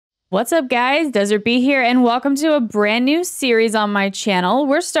What's up, guys? Desert Bee here, and welcome to a brand new series on my channel.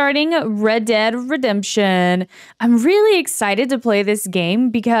 We're starting Red Dead Redemption. I'm really excited to play this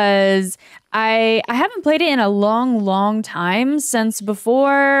game because I haven't played it in a long time, since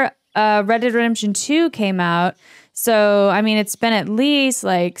before Red Dead Redemption 2 came out. So, I mean, it's been at least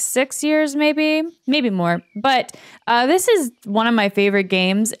like 6 years, maybe more. But this is one of my favorite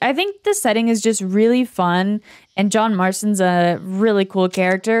games. I think the setting is just really fun, and John Marston's a really cool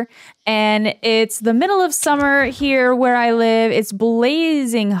character. And it's the middle of summer here where I live. It's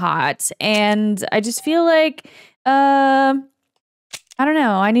blazing hot, and I just feel like, I don't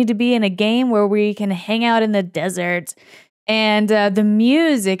know, I need to be in a game where we can hang out in the desert. And the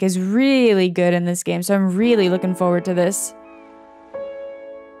music is really good in this game, so I'm really looking forward to this.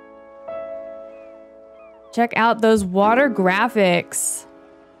 Check out those water graphics.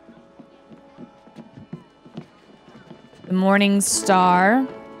 The morning star.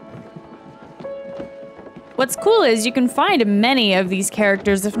 What's cool is you can find many of these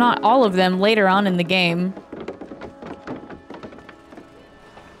characters, if not all of them, later on in the game.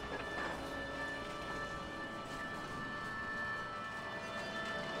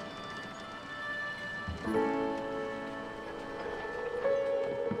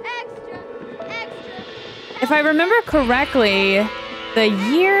 If I remember correctly, the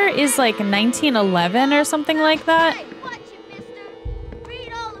year is like 1911 or something like that. Hey, watch it, mister.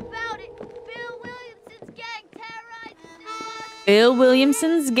 Read all about it. Bill Williamson's gang terrorizes Bill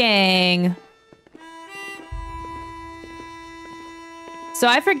Williamson's gang. So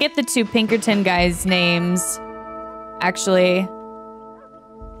I forget the two Pinkerton guys' names, actually.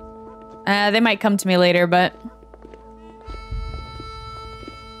 They might come to me later, but...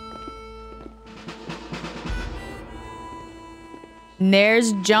 And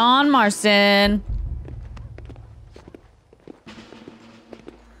there's John Marston.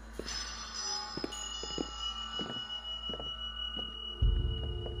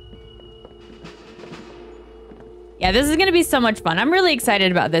 Yeah, this is going to be so much fun. I'm really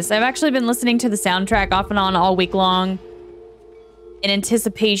excited about this. I've actually been listening to the soundtrack off and on all week long in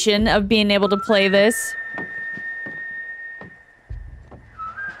anticipation of being able to play this.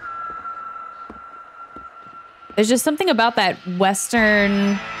 There's just something about that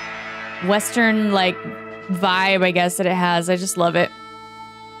Western like vibe, I guess, that it has. I just love it.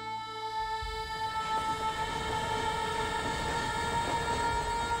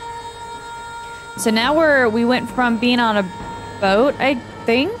 So now we went from being on a boat, I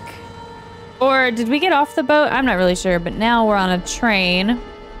think, or did we get off the boat? I'm not really sure, but now we're on a train.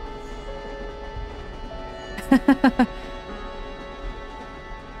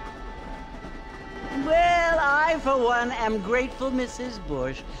 I, for one, am grateful, Mrs.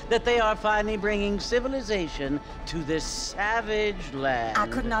 Bush, that they are finally bringing civilization to this savage land. I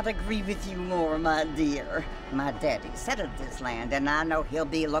could not agree with you more, my dear. My daddy settled this land, and I know he'll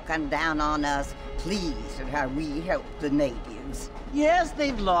be looking down on us, pleased at how we help the natives. Yes,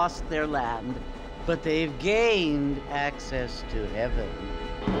 they've lost their land, but they've gained access to heaven.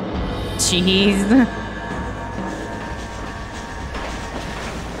 Jeez.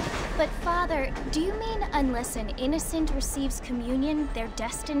 But Father, do you mean unless an innocent receives communion, they're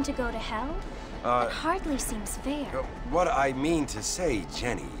destined to go to hell? It hardly seems fair. What I mean to say,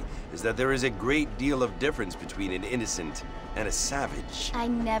 Jenny, is that there is a great deal of difference between an innocent and a savage. I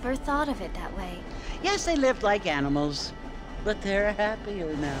never thought of it that way. Yes, they lived like animals, but they're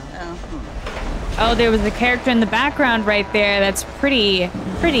happier now. Oh, there was a character in the background right there that's pretty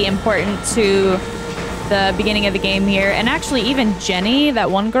important to the beginning of the game here. And actually, even Jenny,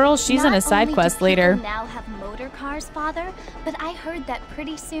 that one girl, she's in a side quest later. Now have motor cars, Father, but I heard that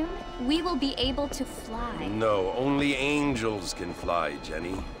pretty soon we will be able to fly. No, only angels can fly,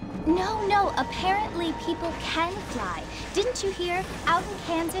 Jenny. No, apparently people can fly. Didn't you hear? Out in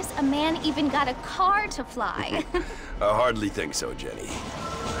Kansas, a man even got a car to fly. I hardly think so, Jenny.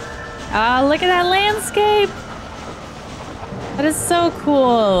 Look at that landscape. That is so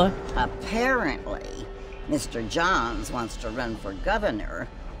cool. Apparently, Mr. Johns wants to run for governor,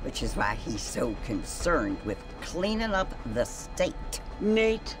 which is why he's so concerned with cleaning up the state.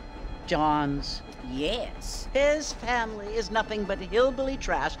 Nate Johns. Yes. His family is nothing but hillbilly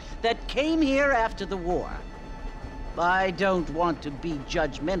trash that came here after the war. I don't want to be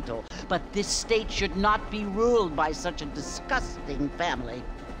judgmental, but this state should not be ruled by such a disgusting family.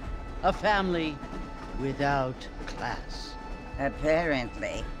 A family without class.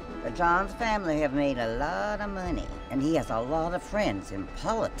 Apparently. The Johns family have made a lot of money, and he has a lot of friends in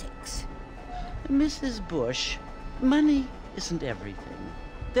politics. Mrs. Bush, money isn't everything.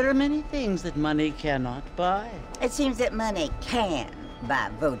 There are many things that money cannot buy. It seems that money can by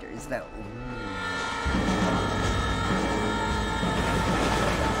voters, though.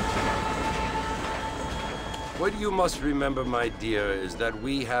 What you must remember, my dear, is that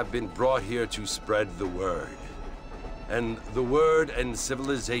we have been brought here to spread the word. And the word and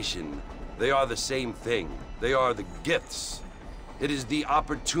civilization, they are the same thing. They are the gifts. It is the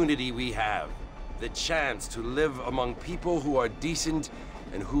opportunity we have, the chance to live among people who are decent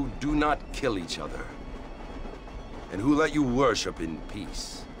and who do not kill each other. And who let you worship in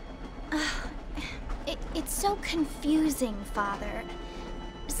peace. It's so confusing, Father.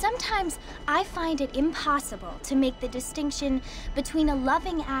 Sometimes I find it impossible to make the distinction between a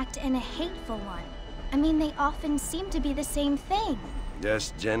loving act and a hateful one. I mean, they often seem to be the same thing.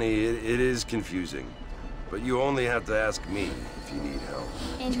 Yes, Jenny, it is confusing. But you only have to ask me if you need help.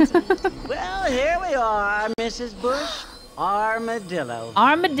 Indeed. Well, here we are, Mrs. Bush. Armadillo.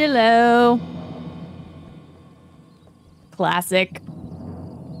 Armadillo. Classic.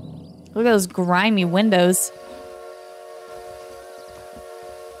 Look at those grimy windows.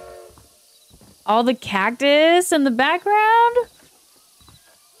 All the cactus in the background.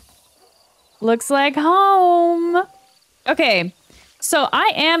 Looks like home. Okay, so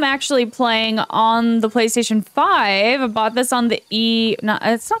I am actually playing on the PlayStation 5. I bought this on the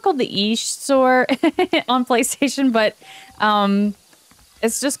it's not called the eStore on PlayStation, but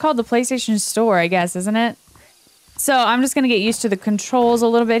it's just called the PlayStation Store, I guess, isn't it? So I'm just gonna get used to the controls a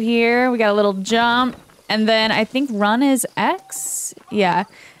little bit here. We got a little jump, and then I think run is X. Yeah.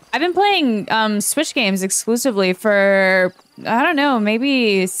 I've been playing Switch games exclusively for, I don't know,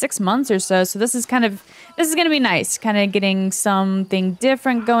 maybe 6 months or so. So this is gonna be nice, kind of getting something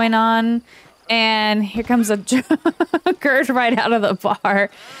different going on. And here comes a Gerd right out of the bar.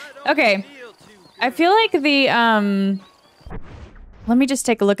 Okay, I feel like the let me just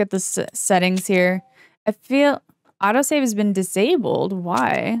take a look at the settings here. I feel autosave has been disabled.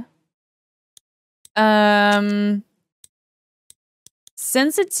 Why?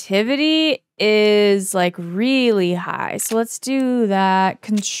 Sensitivity is like really high. So let's do that.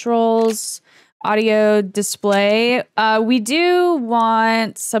 Controls, audio, display. We do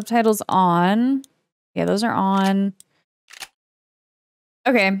want subtitles on. Yeah, those are on.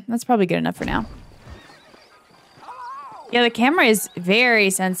 Okay, that's probably good enough for now. Yeah, the camera is very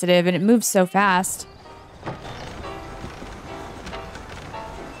sensitive and it moves so fast.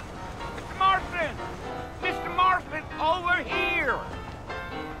 Mr. Marston, over here!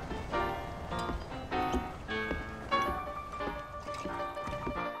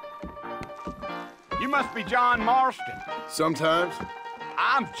 You must be John Marston. Sometimes.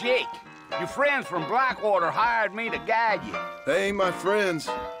 I'm Jake. Your friends from Blackwater hired me to guide you. They ain't my friends,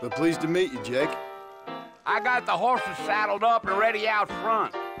 but pleased to meet you, Jake. I got the horses saddled up and ready out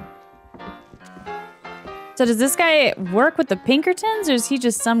front. So does this guy work with the Pinkertons, or is he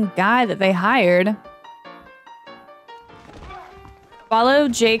just some guy that they hired? Follow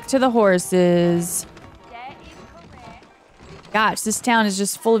Jake to the horses. Gosh, this town is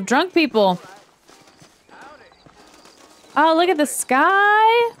just full of drunk people. Oh, look at the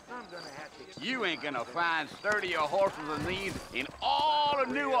sky. You ain't gonna find sturdier horses than these in all of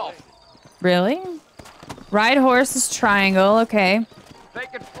New Ulster. Really? Ride horses triangle, okay.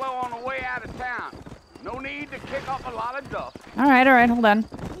 Take it slow on the way out of town. No need to kick up a lot of dust. All right, hold on.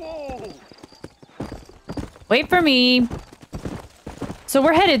 Whoa! Wait for me. So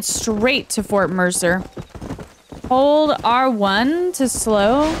we're headed straight to Fort Mercer. Hold R1 to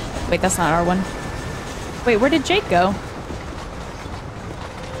slow. Wait, that's not R1. Wait, where did Jake go?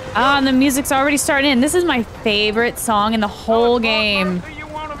 Ah, and the music's already starting in. This is my favorite song in the whole game. You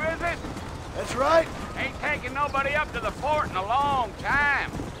want to visit? That's right. Ain't taking nobody up to the fort in a long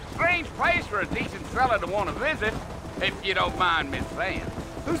time. Strange place for a decent fella to want to visit, if you don't mind me saying.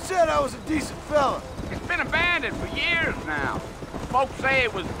 Who said I was a decent fella? It's been abandoned for years now. Folks say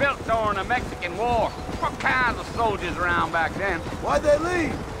it was built during the Mexican War. What kinds of soldiers around back then? Why'd they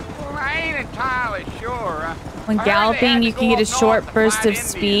leave? Well, I ain't entirely sure. When I heard they had galloping, to you go can get a up north short to burst fight of Indians.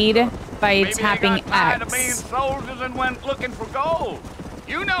 speed by Maybe tapping they got tired of being X. soldiers and went looking for gold.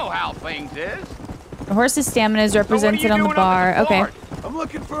 You know how things is. The horse's stamina is represented on the doing up bar. at the Okay. fort? I'm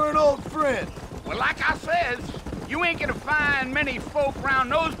looking for an old friend. Well, like I said, you ain't gonna find many folk around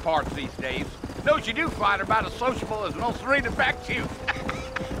those parts these days. Those you do find are about as sociable as most reading back to you.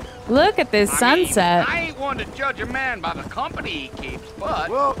 Look at this sunset. I ain't one to judge a man by the company he keeps, but...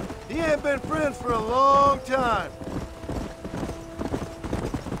 Well, he ain't been friends for a long time.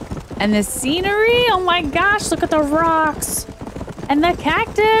 And the scenery, oh my gosh, look at the rocks. And the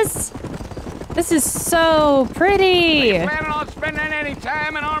cactus. This is so pretty. Planning on spending any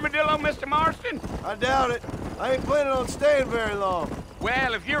time in Armadillo, Mr. Marston? I doubt it. I ain't planning on staying very long.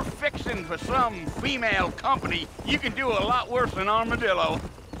 Well, if you're fixing for some female company, you can do a lot worse than armadillo.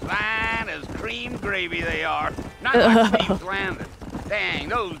 Fine as cream gravy they are. Not like Steve's Landing. Dang,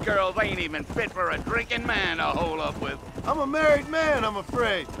 those girls ain't even fit for a drinking man to hole up with. I'm a married man, I'm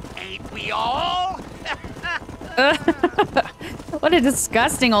afraid. Ain't we all? What a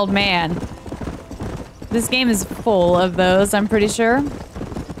disgusting old man. This game is full of those, I'm pretty sure.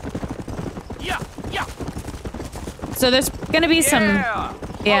 Yeah. So there's gonna be some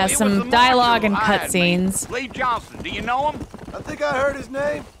dialogue and cutscenes. Lee Johnson, do you know him? I think I heard his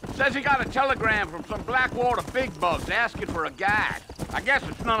name. Says he got a telegram from some Blackwater big bugs asking for a guide. I guess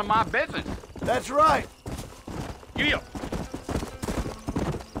it's none of my business. That's right. You.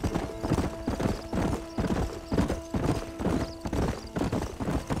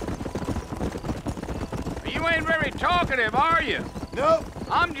 You ain't very talkative, are you? Nope.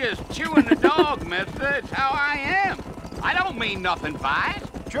 I'm just chewing the dog, mister. It's how I am. I don't mean nothing by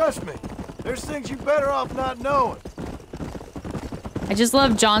it. Trust me. There's things you better off not knowing. I just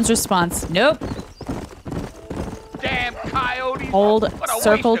love John's response. Nope. Damn coyotes. Hold What a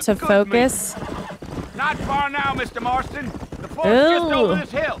circle waste to of good focus. meat. Not far now, Mr. Marston. The fort's just over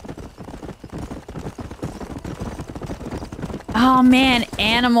this hill. Oh man,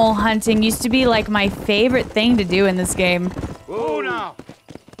 animal hunting used to be like my favorite thing to do in this game. Oh, no.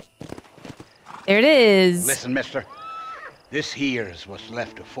 There it is. Listen, mister. This here's what's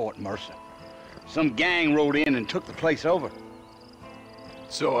left of Fort Mercer. Some gang rode in and took the place over.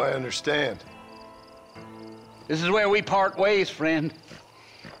 So I understand. This is where we part ways, friend.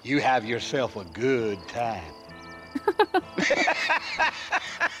 You have yourself a good time.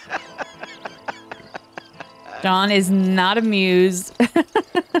 John is not amused.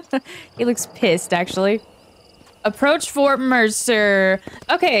 He looks pissed, actually. Approach Fort Mercer.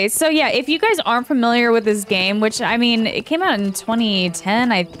 Okay, so yeah, if you guys aren't familiar with this game, which, I mean, it came out in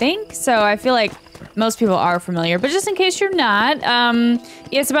 2010, I think, so I feel like most people are familiar, but just in case you're not,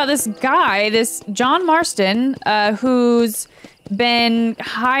 it's about this guy, this John Marston, who's been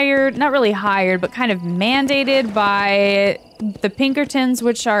hired, not really hired, but kind of mandated by the Pinkertons,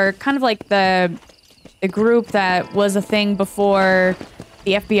 which are kind of like the group that was a thing before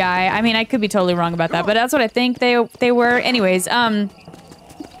the FBI. I mean, I could be totally wrong about that, but that's what I think they were. Anyways, John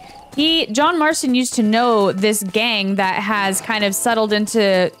Marston used to know this gang that has kind of settled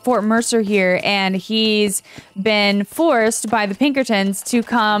into Fort Mercer here, and he's been forced by the Pinkertons to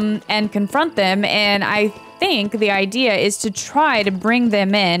come and confront them, and I think the idea is to try to bring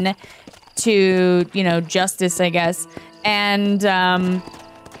them in to, you know, justice, I guess. And,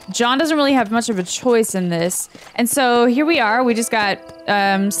 John doesn't really have much of a choice in this. And so here we are. We just got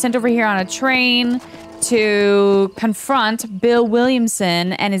sent over here on a train to confront Bill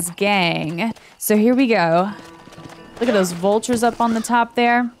Williamson and his gang. So here we go. Look at those vultures up on the top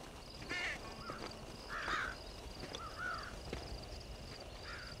there.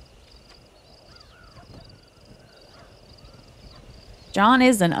 John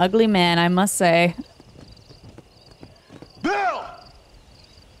is an ugly man, I must say. Bill!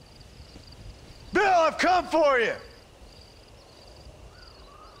 Bill, I've come for you!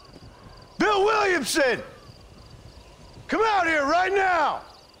 Bill Williamson! Come out here right now!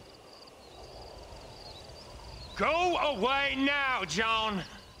 Go away now, John.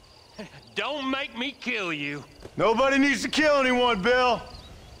 Don't make me kill you. Nobody needs to kill anyone, Bill.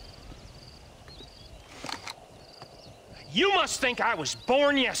 You must think I was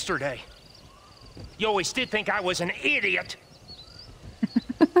born yesterday. You always did think I was an idiot.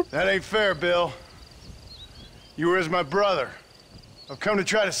 That ain't fair, Bill. You were as my brother. I've come to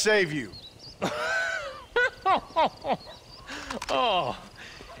try to save you. Oh.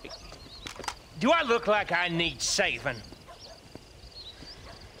 Do I look like I need saving?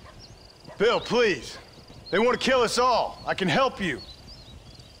 Bill, please. They want to kill us all. I can help you.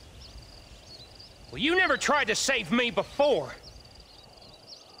 Well, you never tried to save me before.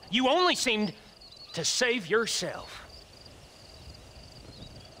 You only seemed to save yourself.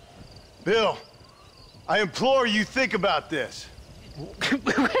 Bill, I implore you think about this.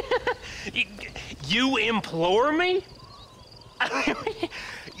 You implore me?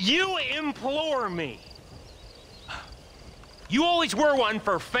 You implore me. You always were one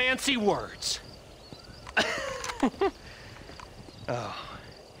for fancy words. Oh.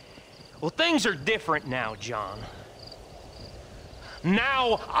 Well, things are different now, John.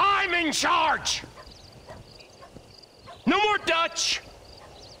 Now I'm in charge! No more Dutch!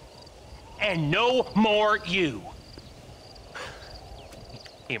 And no more you.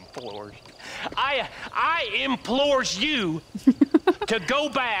 Implores. I implores you to go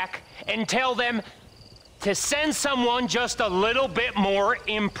back and tell them to send someone just a little bit more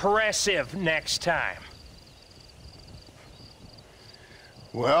impressive next time.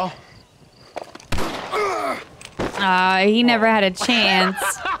 Well? He never had a chance.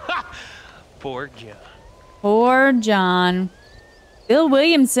 Poor John. Poor John. Bill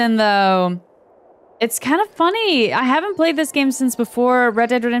Williamson, though. It's kind of funny. I haven't played this game since before Red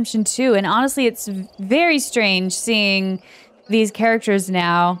Dead Redemption 2, and honestly, it's very strange seeing these characters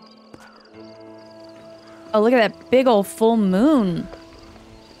now. Oh, look at that big old full moon.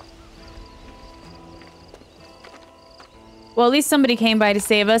 Well, at least somebody came by to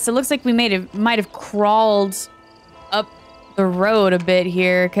save us. It looks like we might have crawled up the road a bit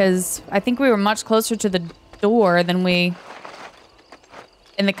here, because I think we were much closer to the door than we...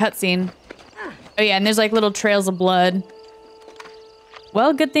 in the cutscene. Oh yeah, and there's like little trails of blood.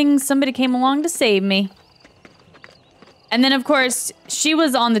 Well, good thing somebody came along to save me. And then, of course, she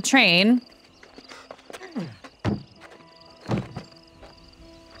was on the train.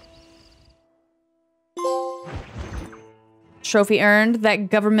 Trophy earned, that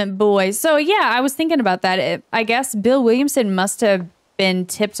government boy. So yeah, I was thinking about that. I guess Bill Williamson must have been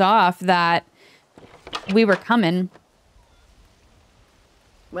tipped off that we were coming.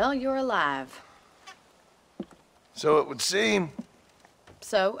 Well, you're alive. So it would seem.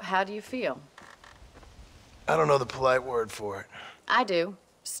 So, how do you feel? I don't know the polite word for it. I do.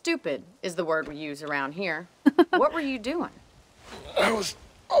 Stupid is the word we use around here. What were you doing? I was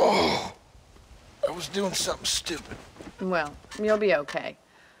doing something stupid. Well, you'll be okay.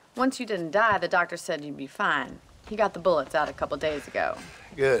 Once you didn't die, the doctor said you'd be fine. He got the bullets out a couple days ago.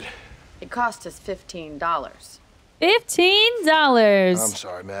 Good. It cost us $15. $15. I'm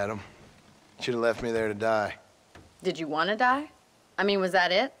sorry, madam. Should have left me there to die. Did you want to die? I mean, was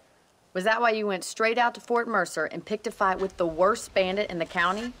that it? Was that why you went straight out to Fort Mercer and picked a fight with the worst bandit in the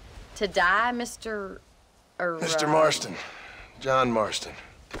county? To die, Mr. Mr. Marston. John Marston.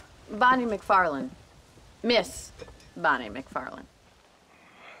 Bonnie MacFarlane. Miss Bonnie MacFarlane.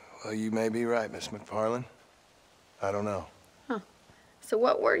 Well, you may be right, Miss MacFarlane. I don't know. Huh. So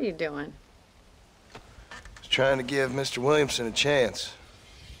what were you doing? I was trying to give Mr. Williamson a chance.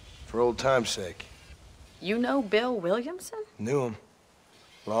 For old time's sake. You know Bill Williamson? Knew him.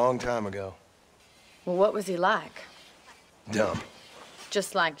 Long time ago. Well, what was he like? Dumb.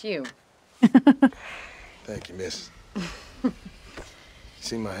 Just like you. Thank you, miss.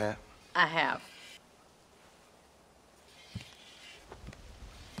 See my hat? I have.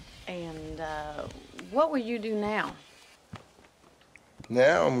 And, what will you do now?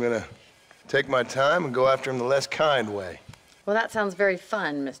 Now I'm gonna take my time and go after him the less kind way. Well, that sounds very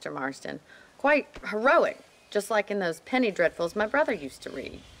fun, Mr. Marston. Quite heroic, just like in those penny dreadfuls my brother used to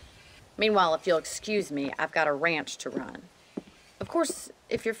read. Meanwhile, if you'll excuse me, I've got a ranch to run. Of course,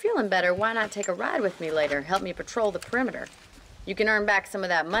 if you're feeling better, why not take a ride with me later? Help me patrol the perimeter. You can earn back some of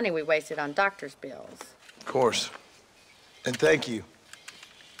that money we wasted on doctor's bills. Of course. And thank you.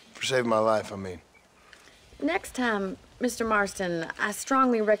 For saving my life, I mean. Next time, Mr. Marston, I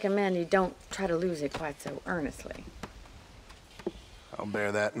strongly recommend you don't try to lose it quite so earnestly. I'll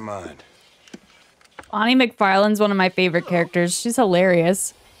bear that in mind. Bonnie MacFarlane's one of my favorite characters. She's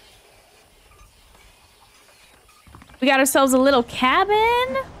hilarious. We got ourselves a little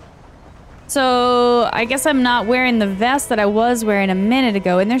cabin. So I guess I'm not wearing the vest that I was wearing a minute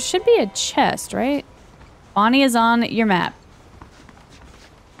ago. And there should be a chest, right? Bonnie is on your map.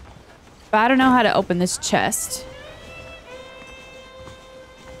 But I don't know how to open this chest.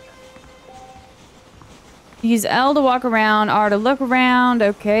 Use L to walk around, R to look around.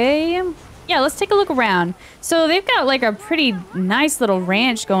 Okay. Yeah, let's take a look around. So they've got like a pretty nice little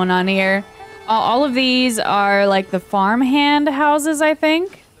ranch going on here. All of these are like the farmhand houses, I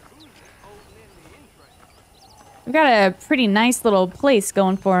think. We've got a pretty nice little place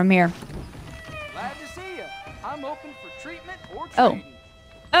going for them here. Glad to see you. I'm open for treatment or trading.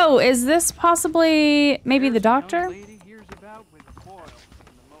 Oh, is this possibly maybe the doctor? Lady hears about with boil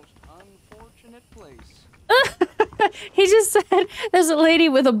in the most unfortunate place. He just said there's a lady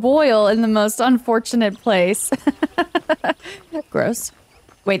with a boil in the most unfortunate place. Gross.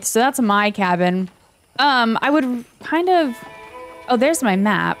 Wait, so that's my cabin. I would kind of... Oh, there's my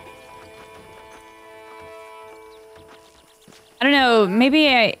map. I don't know, maybe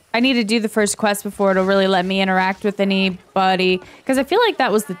I need to do the first quest before it'll really let me interact with anybody. Because I feel like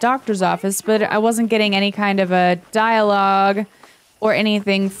that was the doctor's office, but I wasn't getting any kind of a dialogue or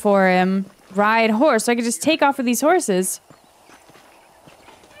anything for him. Ride horse, so I could just take off of these horses.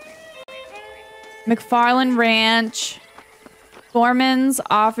 MacFarlane Ranch. Foreman's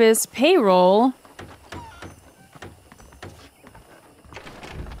office payroll.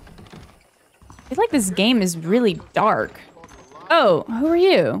 I feel like like this game is really dark. Oh, who are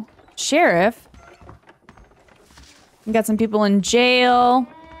you? Sheriff. We got some people in jail.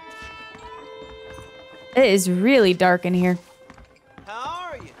 It is really dark in here. How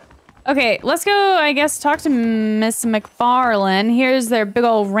are you? Okay, let's go, I guess, talk to Miss MacFarlane. Here's their big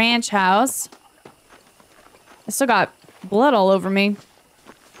old ranch house. I still got blood all over me.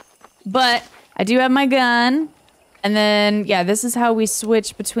 But I do have my gun. And then, yeah, this is how we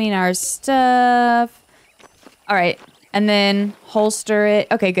switch between our stuff. All right. And then holster it.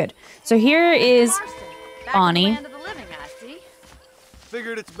 Okay, good. So here is Bonnie.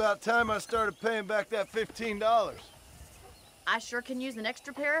 Figured it's about time I started paying back that $15. I sure can use an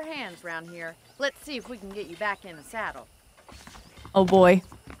extra pair of hands around here. Let's see if we can get you back in the saddle. Oh boy.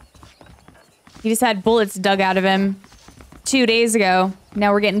 He just had bullets dug out of him 2 days ago.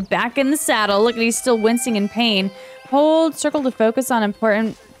 Now we're getting back in the saddle. Look, he's still wincing in pain. Hold circle to focus on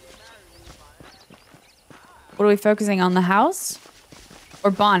important... What are we focusing on? The house?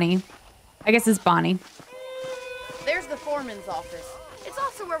 Or Bonnie? I guess it's Bonnie. There's the foreman's office. It's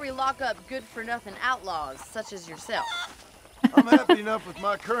also where we lock up good-for-nothing outlaws, such as yourself. I'm happy enough with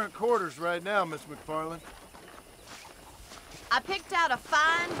my current quarters right now, Miss MacFarlane. I picked out a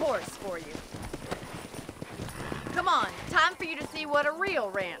fine horse for you. Come on, time for you to see what a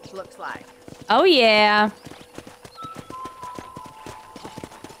real ranch looks like. Oh, yeah.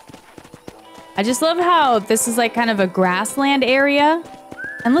 I just love how this is like kind of a grassland area.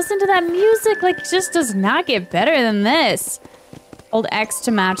 And listen to that music, like, just does not get better than this. Hold X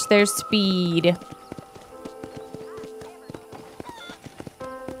to match their speed.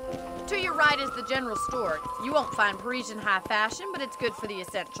 To your right is the general store. You won't find Parisian high fashion, but it's good for the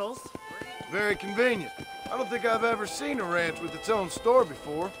essentials. Very convenient. I don't think I've ever seen a ranch with its own store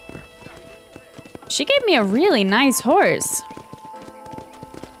before. She gave me a really nice horse.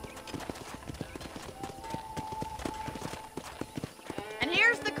 And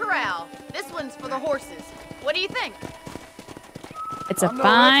here's the corral. This one's for the horses. What do you think? It's a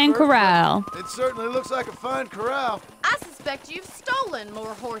fine corral. It certainly looks like a fine corral. I suspect you've stolen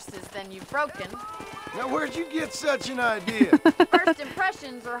more horses than you've broken. Now, where'd you get such an idea? First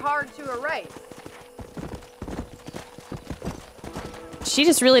impressions are hard to erase. She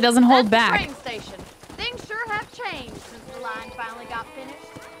just really doesn't hold back. Train station. Things sure have changed since the line finally got finished,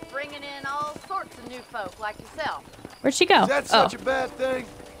 bringing in all sorts of new folk like yourself. Where'd she go? Is that such a bad thing?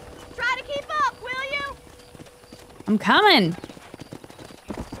 Try to keep up, will you? I'm coming.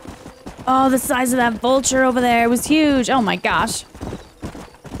 Oh, the size of that vulture over there was huge. Oh my gosh.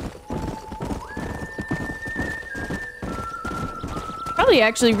 Probably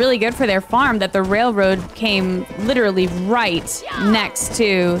actually really good for their farm that the railroad came literally right next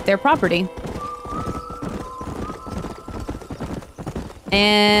to their property.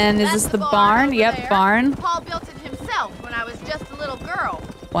 And is this the barn? Yep, there. barn. Paul built it himself when I was just a little girl.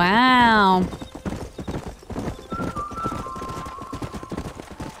 Wow.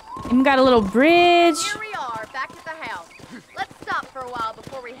 Even got a little bridge. Here we are, back at the house. Let's stop for a while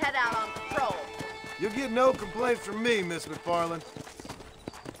before we head out on patrol. You'll get no complaints from me, Miss MacFarlane.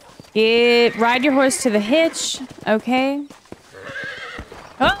 Ride your horse to the hitch. Okay.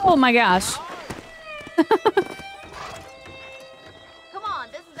 Oh my gosh. Come on,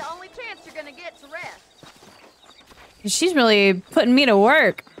 this is the only chance you're gonna get to rest. She's really putting me to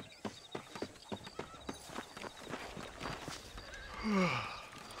work.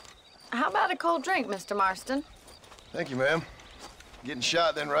 How about a cold drink, Mr. Marston? Thank you, ma'am. Getting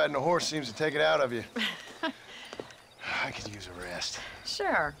shot, then riding a horse seems to take it out of you. I could use a rest.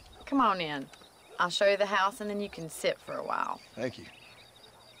 Sure. Come on in. I'll show you the house and then you can sit for a while. Thank you.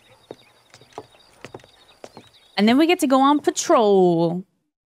 And then we get to go on patrol.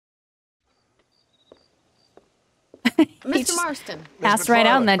 Mr. Marston. Passed right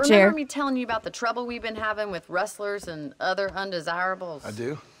out in that chair. Remember me telling you about the trouble we've been having with rustlers and other undesirables? I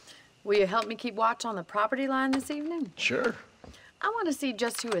do. Will you help me keep watch on the property line this evening? Sure. I want to see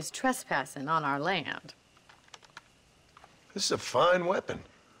just who is trespassing on our land. This is a fine weapon.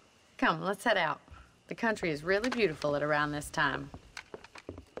 Come, let's head out. The country is really beautiful at around this time.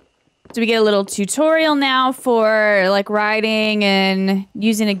 So we get a little tutorial now for like riding and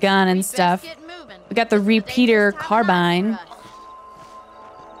using a gun and stuff. We got the repeater carbine.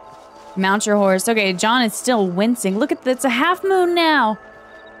 Mount your horse. Okay, John is still wincing. Look at this, it's a half moon now.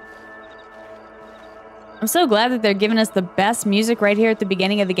 I'm so glad that they're giving us the best music right here at the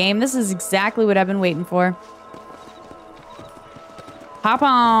beginning of the game. This is exactly what I've been waiting for. Hop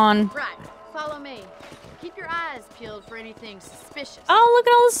on. Right, follow me. Keep your eyes peeled for anything suspicious. Oh, look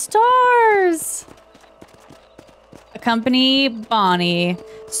at all the stars. Accompany Bonnie.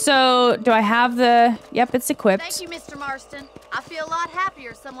 So, do I have the... Yep, it's equipped. Thank you, Mr. Marston. I feel a lot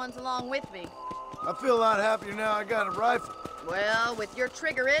happier someone's along with me. I feel a lot happier now I got a rifle. Well, with your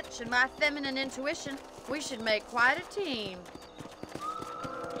trigger itch and my feminine intuition, we should make quite a team.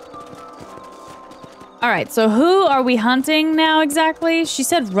 All right, so who are we hunting now exactly? She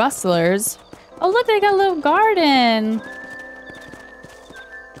said rustlers. Oh, look, they got a little garden.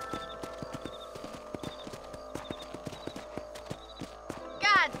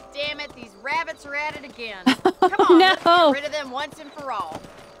 God damn it, these rabbits are at it again. Come on, no. let's get rid of them once and for all.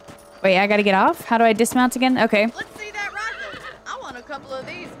 Wait, I gotta get off? How do I dismount again? Okay. Let's see that rifle. I want a couple of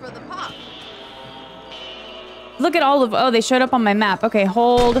these for the pop. Look at all of... Oh, they showed up on my map. Okay,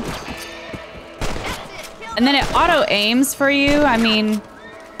 hold. And then it auto-aims for you. I mean,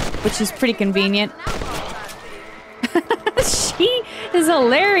 which is pretty convenient. She is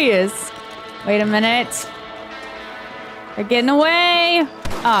hilarious. Wait a minute. They're getting away.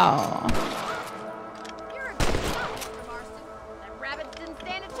 Oh.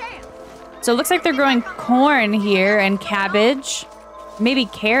 So it looks like they're growing corn here and cabbage. Maybe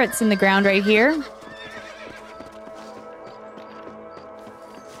carrots in the ground right here.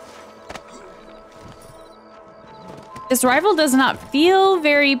 This rifle does not feel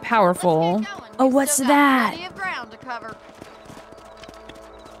very powerful. Oh, what's that?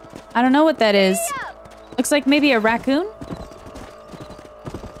 I don't know what that is. Looks like maybe a raccoon?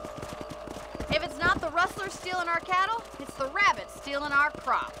 If it's not the rustlers stealing our cattle, it's the rabbits stealing our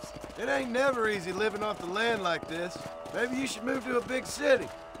crops. It ain't never easy living off the land like this. Maybe you should move to a big city.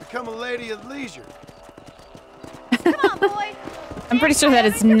 Become a lady of leisure. Come on, boy. I'm pretty sure that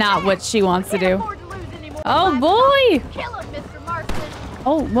is not what she wants to do. Oh, boy! Kill him, Mr. Marston.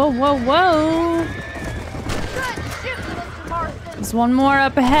 Oh, whoa, whoa, whoa. Good shooting, Mr. Marston. There's one more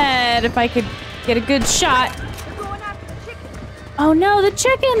up ahead if I could get a good shot. They're going after the chickens. Oh, no, the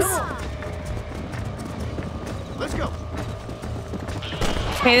chickens! Let's go.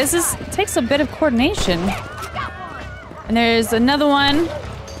 Okay, this takes a bit of coordination. And there's another one.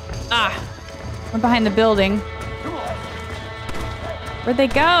 Ah, we're behind the building. Where'd they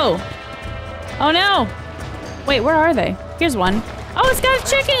go? Oh, no. Wait, where are they? Here's one. Oh, it's got a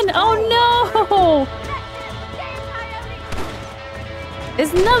chicken! Oh, no!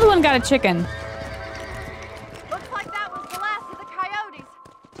 There's another one got a chicken. Looks like that was the last of the coyotes.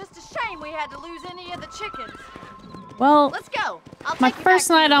 Just a shame we had to lose any of the chickens. Well, let's go. My first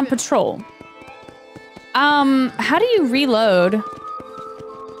night on patrol. How do you reload?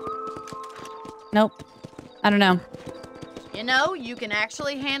 Nope. I don't know. You know, you can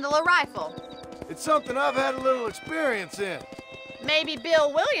actually handle a rifle. It's something I've had a little experience in. Maybe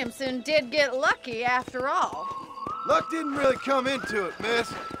Bill Williamson did get lucky after all. Luck didn't really come into it,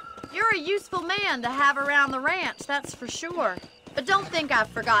 miss. You're a useful man to have around the ranch, that's for sure. But don't think I've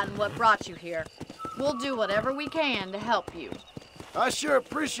forgotten what brought you here. We'll do whatever we can to help you. I sure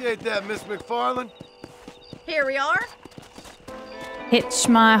appreciate that, Miss MacFarlane. Here we are. Hitch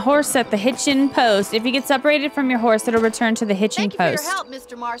my horse at the hitching post. If you get separated from your horse, it'll return to the hitching post. Thank you for your help,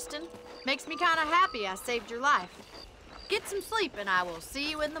 Mr. Marston. Makes me kind of happy I saved your life. Get some sleep and I will see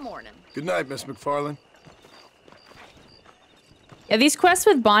you in the morning. Good night, Miss MacFarlane. Yeah, these quests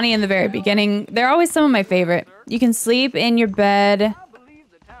with Bonnie in the very beginning, they're always some of my favorite. You can sleep in your bed,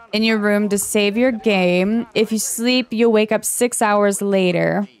 in your room to save your game. If you sleep, you'll wake up 6 hours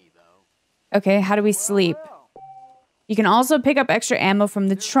later. Okay, how do we sleep? You can also pick up extra ammo from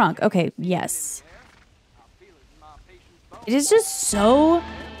the trunk. Okay, yes. It is just so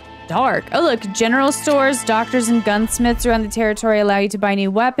dark. Oh, look, general stores, doctors, and gunsmiths around the territory allow you to buy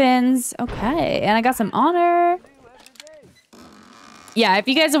new weapons. Okay, and I got some honor. Yeah, if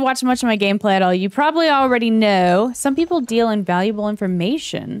you guys have watched much of my gameplay at all, you probably already know some people deal in valuable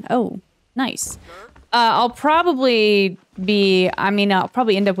information. Oh, nice. I'll probably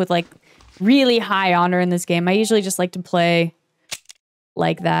end up with like really high honor in this game. I usually just like to play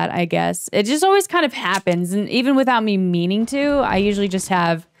like that, I guess. It just always kind of happens, and even without me meaning to, I usually just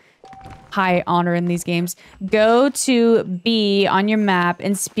have high honor in these games. Go to B on your map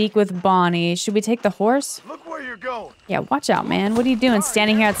and speak with Bonnie. Should we take the horse? Look where you're going. Yeah, watch out, man. What are you doing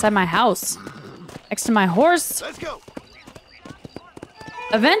standing here outside my house? Next to my horse? Let's go.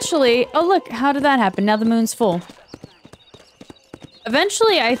 Eventually, oh look, how did that happen? Now the moon's full.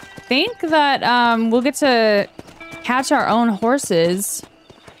 Eventually, I think that we'll get to catch our own horses.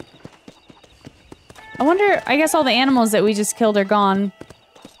 I wonder, I guess all the animals that we just killed are gone.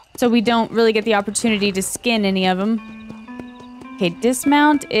 So we don't really get the opportunity to skin any of them. Okay,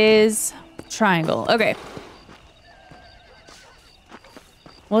 dismount is triangle. Okay.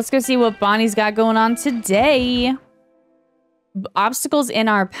 Well, let's go see what Bonnie's got going on today. obstacles in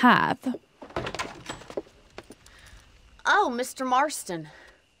our path. Oh, Mr. Marston.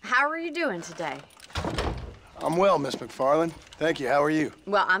 How are you doing today? I'm well, Miss MacFarlane. Thank you. How are you?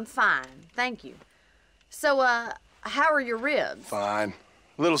 Well, I'm fine. Thank you. So, how are your ribs? Fine.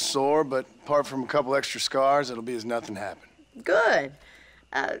 A little sore, but apart from a couple extra scars, it'll be as nothing happened. Good.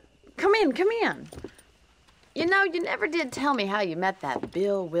 Come in, come in. You know, you never did tell me how you met that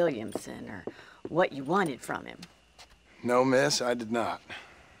Bill Williamson or what you wanted from him. No, miss, I did not.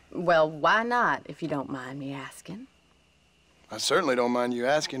 Well, why not, if you don't mind me asking? I certainly don't mind you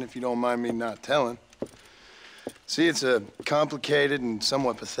asking if you don't mind me not telling. See, it's a complicated and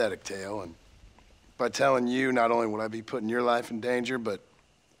somewhat pathetic tale, and by telling you, not only would I be putting your life in danger, but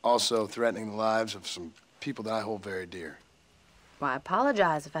also threatening the lives of some people that I hold very dear. Well, I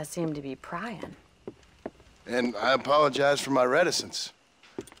apologize if I seem to be prying. And I apologize for my reticence.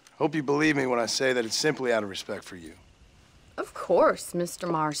 Hope you believe me when I say that it's simply out of respect for you. Of course, Mr.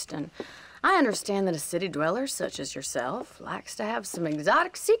 Marston. I understand that a city dweller such as yourself likes to have some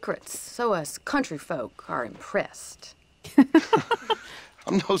exotic secrets, so us country folk are impressed.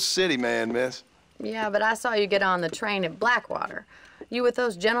 I'm no city man, miss. Yeah, but I saw you get on the train at Blackwater. You with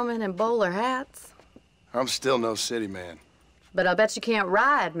those gentlemen in bowler hats? I'm still no city man. But I bet you can't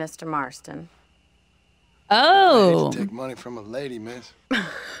ride, Mr. Marston. Oh. I hate to take money from a lady, miss.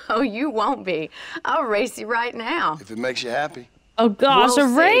 Oh, you won't be. I'll race you right now. If it makes you happy. Oh gosh, We'll a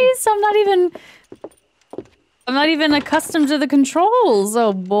see. race? I'm not even accustomed to the controls.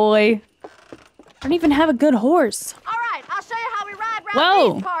 Oh boy. I don't even have a good horse. All right, I'll show you how we ride round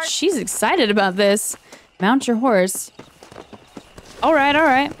Whoa, these parts. she's excited about this. Mount your horse. All right, all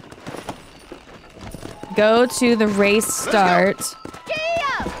right. Go to the race start. Giddy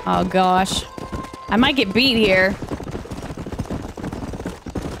up! Oh gosh. I might get beat here.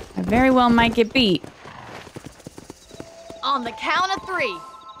 I very well might get beat. On the count of 3.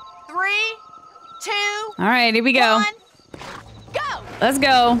 3, 2, All right, here we go. 1, go! Let's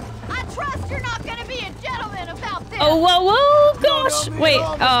go. I trust you're not gonna be a gentleman about this. Oh, whoa, whoa, gosh. Wait,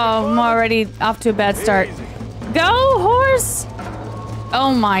 oh, I'm already off to a bad start. Go, horse.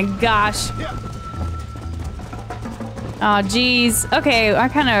 Oh my gosh. Oh, geez. Okay, I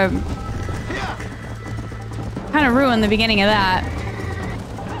kind of ruined the beginning of that.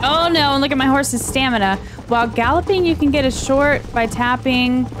 Oh no, and look at my horse's stamina. While galloping, you can get a short by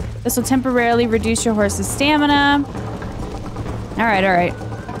tapping. This will temporarily reduce your horse's stamina. All right, all right.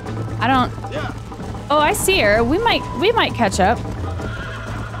 I don't... Oh, I see her. We might catch up.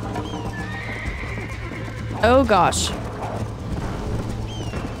 Oh gosh.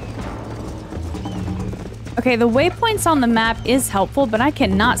 Okay, the waypoints on the map is helpful, but I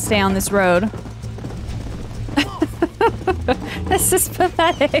cannot stay on this road. This is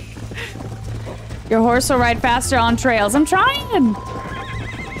pathetic. Your horse will ride faster on trails. I'm trying.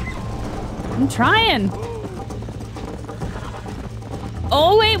 I'm trying.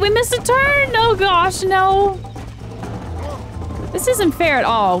 Oh, wait, we missed a turn. Oh, gosh, no. This isn't fair at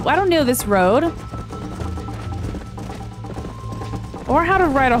all. I don't know this road. Or how to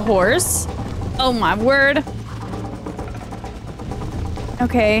ride a horse. Oh, my word.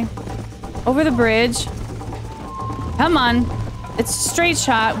 Okay. Over the bridge. Come on. It's a straight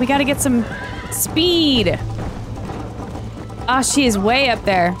shot. We gotta get some speed. Ah, she is way up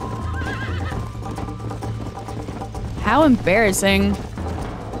there. How embarrassing.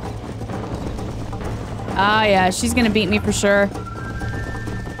 Ah, yeah, she's gonna beat me for sure.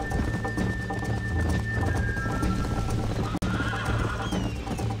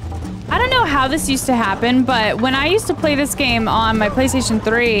 I don't know how this used to happen, but when I used to play this game on my PlayStation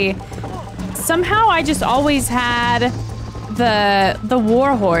 3, somehow I just always had the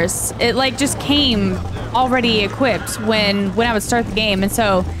war horse. It like just came already equipped when I would start the game, and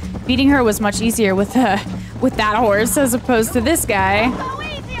so beating her was much easier with that horse as opposed to this guy. Go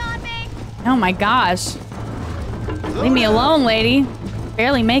easy on me. Oh my gosh. Leave me alone, lady.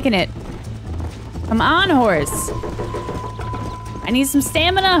 Barely making it. Come on, horse. I need some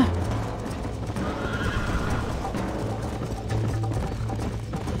stamina.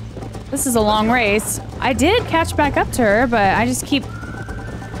 This is a long race. I did catch back up to her, but I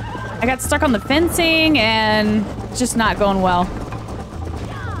got stuck on the fencing and it's just not going well.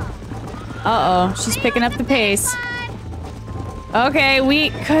 Uh-oh, she's picking up the pace. Okay, we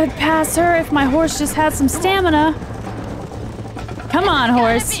could pass her if my horse just had some stamina. Come on,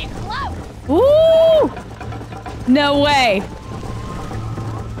 horse. Woo! No way.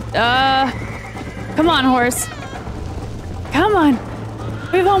 Come on, horse. Come on.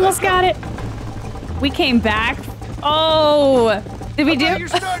 We've almost got it. We came back. Oh, did we do? You're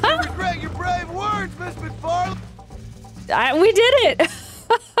starting to regret your brave words, Miss MacFarlane. We did it.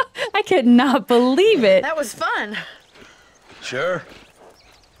 I could not believe it. That was fun. Sure.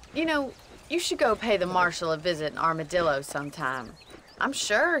 You know, you should go pay the marshal a visit in Armadillo sometime. I'm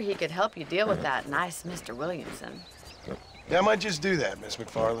sure he could help you deal with that nice Mr. Williamson. Yeah, I might just do that, Miss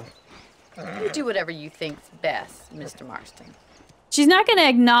MacFarlane. You do whatever you think's best, Mr. Marston. She's not going to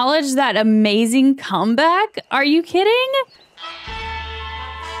acknowledge that amazing comeback? Are you kidding?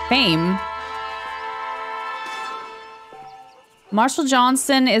 Fame. Marshal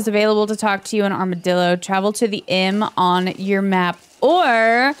Johnson is available to talk to you in Armadillo. Travel to the M on your map.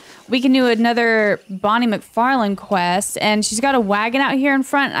 Or we can do another Bonnie MacFarlane quest. And she's got a wagon out here in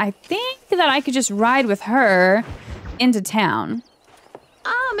front. I think that I could just ride with her into town.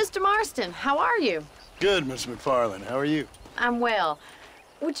 Ah, Mr. Marston, how are you? Good, Miss MacFarlane. How are you? I'm well.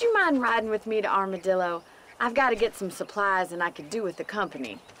 Would you mind riding with me to Armadillo? I've got to get some supplies and I could do with the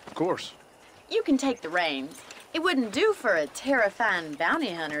company. Of course. You can take the reins. It wouldn't do for a terrifying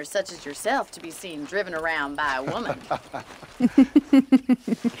bounty hunter such as yourself to be seen driven around by a woman.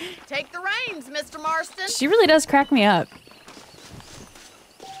 Take the reins, Mr. Marston. She really does crack me up.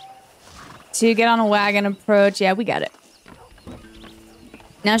 To get on a wagon approach. Yeah, we got it.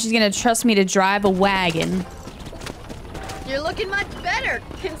 Now she's going to trust me to drive a wagon. You're looking much better,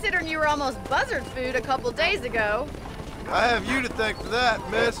 considering you were almost buzzard food a couple days ago. I have you to thank for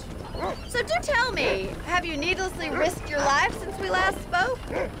that, miss. So do tell me, have you needlessly risked your life since we last spoke?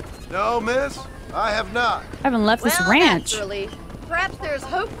 No, miss, I have not. I haven't left this ranch. Naturally. Perhaps there's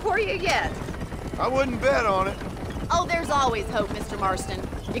hope for you yet. I wouldn't bet on it. Oh, there's always hope, Mr. Marston.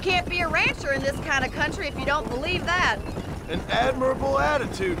 You can't be a rancher in this kind of country if you don't believe that. An admirable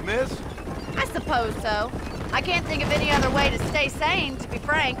attitude, miss. I suppose so. I can't think of any other way to stay sane, to be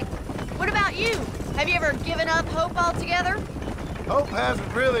frank. What about you? Have you ever given up hope altogether? Hope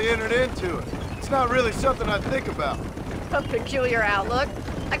hasn't really entered into it. It's not really something I think about. A peculiar outlook.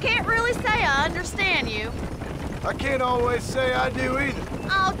 I can't really say I understand you. I can't always say I do either.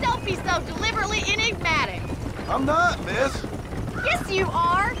 Oh, don't be so deliberately enigmatic. I'm not, miss. Yes, you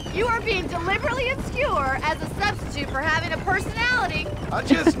are. You are being deliberately obscure as a substitute for having a personality. I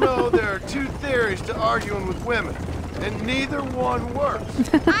just know there are two theories to arguing with women, and neither one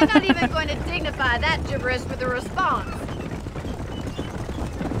works. I'm not even going to dignify that gibberish with a response.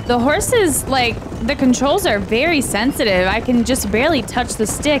 The horses, like, the controls are very sensitive. I can just barely touch the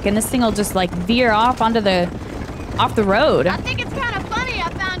stick, and this thing will just, like, veer off onto off the road. I think it's kind of funny I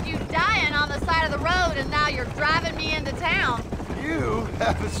found you dying on the side of the road, and now you're driving me into town. You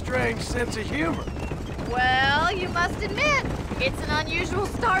have a strange sense of humor. Well, you must admit, it's an unusual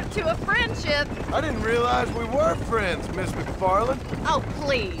start to a friendship. I didn't realize we were friends, Miss MacFarlane. Oh,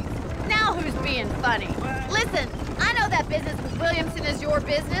 please. Now who's being funny? Listen, I know that business with Williamson is your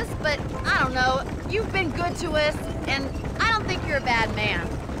business, but I don't know. You've been good to us, and I don't think you're a bad man.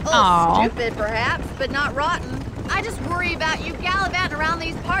 A little stupid, perhaps, but not rotten. I just worry about you gallivanting around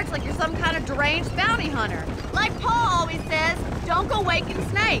these parts like you're some kind of deranged bounty hunter. Like Paul always says, don't go waking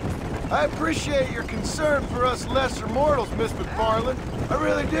snakes. I appreciate your concern for us lesser mortals, Miss MacFarlane. I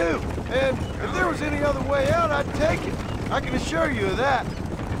really do. And if there was any other way out, I'd take it. I can assure you of that.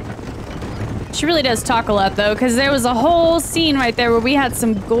 She really does talk a lot, though, because there was a whole scene right there where we had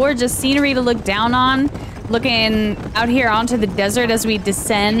some gorgeous scenery to look down on, looking out here onto the desert as we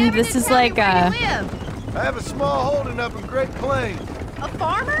descend. This is like I have a small holding up in Great Plains. A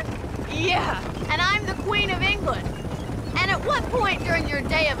farmer? Yeah, and I'm the Queen of England. And at what point during your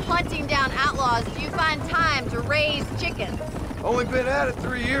day of hunting down outlaws do you find time to raise chickens? Only been at it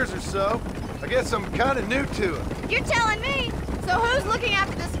 3 years or so. I guess I'm kind of new to it. You're telling me? So who's looking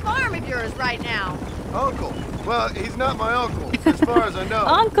after this farm of yours right now? Uncle. Well, he's not my uncle, as far as I know.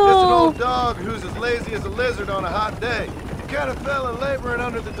 Uncle! Just an old dog who's as lazy as a lizard on a hot day. He kind of fell in laboring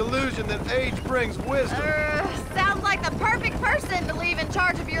under the delusion that age brings wisdom. Sounds like the perfect person to leave in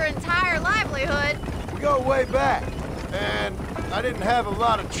charge of your entire livelihood. We go way back, and I didn't have a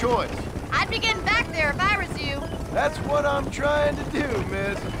lot of choice. I'd be getting back there if I was you. That's what I'm trying to do,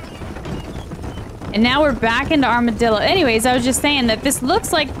 miss. And now we're back into Armadillo. Anyways, I was just saying that this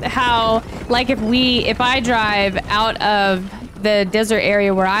looks like how, like if I drive out of the desert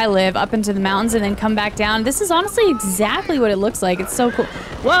area where I live up into the mountains and then come back down, this is honestly exactly what it looks like. It's so cool.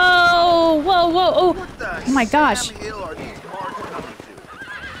 Whoa, whoa, whoa, oh my gosh.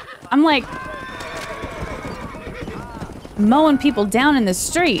 I'm like mowing people down in the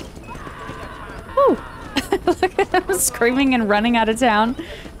street. Woo. Look at them screaming and running out of town.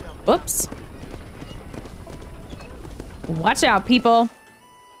 Whoops. Watch out, people.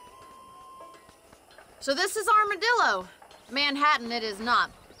 So this is Armadillo. Manhattan it is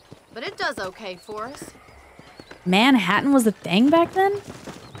not, but it does okay for us. Manhattan was a thing back then?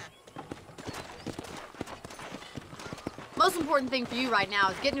 Most important thing for you right now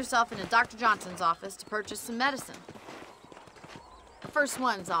is getting yourself into Dr. Johnson's office to purchase some medicine. The first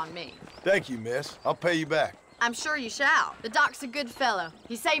one's on me. Thank you, miss. I'll pay you back. I'm sure you shall. The doc's a good fellow.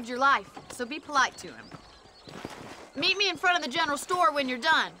 He saved your life, so be polite to him. Meet me in front of the general store when you're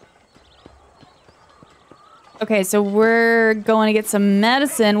done. Okay, so we're going to get some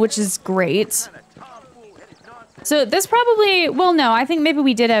medicine, which is great. So this probably, well, no, I think maybe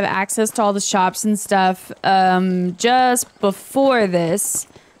we did have access to all the shops and stuff just before this,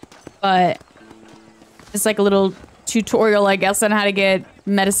 but it's like a little tutorial, I guess, on how to get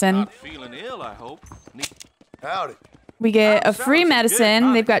medicine. Not feeling ill, I hope. Howdy. We get a free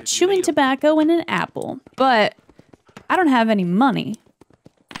medicine. They've got chewing tobacco and an apple, but I don't have any money.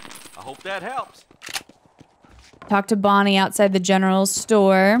 I hope that helps. Talk to Bonnie outside the general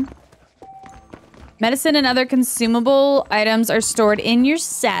store. Medicine and other consumable items are stored in your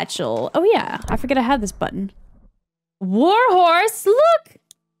satchel. Oh yeah, I forget I have this button. Warhorse, look!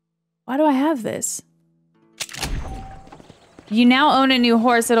 Why do I have this? You now own a new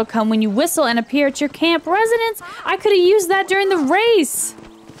horse. It'll come when you whistle and appear at your camp residence. I could have used that during the race.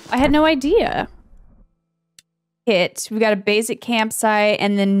 I had no idea. Hit. We got a basic campsite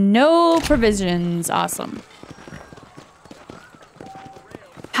and then no provisions. Awesome.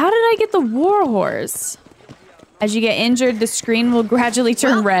 How did I get the warhorse? As you get injured, the screen will gradually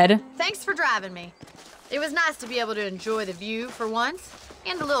turn red. Thanks for driving me. It was nice to be able to enjoy the view for once,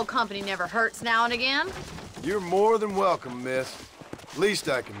 and a little company never hurts now and again. You're more than welcome, miss. Least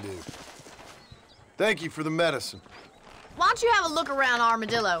I can do. Thank you for the medicine. Why don't you have a look around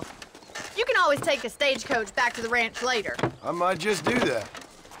Armadillo? You can always take a stagecoach back to the ranch later. I might just do that.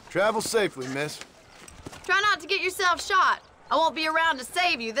 Travel safely, miss. Try not to get yourself shot. I won't be around to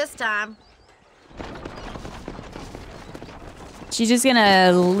save you this time. She's just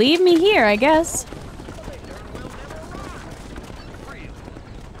gonna leave me here, I guess.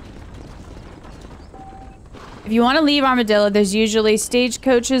 If you want to leave Armadillo, there's usually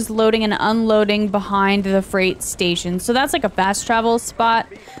stagecoaches loading and unloading behind the freight station. So that's like a fast travel spot,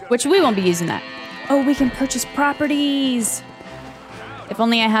 which we won't be using that. Oh, we can purchase properties. If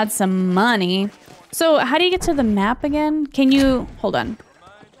only I had some money. So how do you get to the map again? Can you, hold on.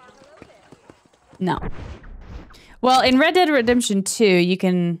 No. Well, in Red Dead Redemption 2, you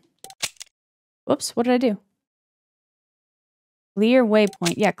can, whoops, what did I do? Clear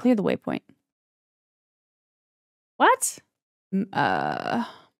waypoint. Yeah, clear the waypoint. What? Get out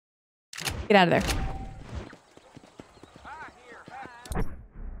of there.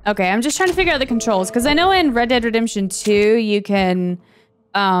 Okay, I'm just trying to figure out the controls, because I know in Red Dead Redemption 2, you can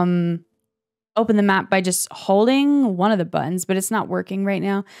open the map by just holding one of the buttons, but it's not working right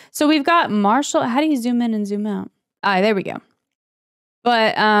now. So we've got Marshall. How do you zoom in and zoom out? Ah, there we go.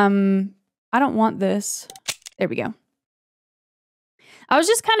 But I don't want this. There we go. I was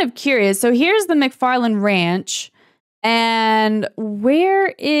just kind of curious. So here's the MacFarlane Ranch. And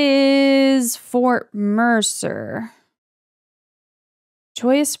where is Fort Mercer?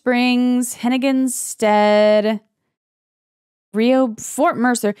 Choya Springs, Hennigan's Stead, Fort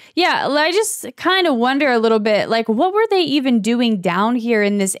Mercer. Yeah, I just kind of wonder a little bit, like, what were they even doing down here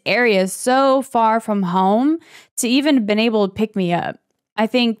in this area so far from home to even have been able to pick me up? I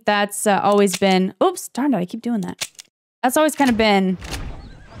think that's always been, oops, darn it, I keep doing that. That's always kind of been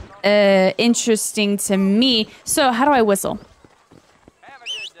interesting to me. So how do I whistle? Have a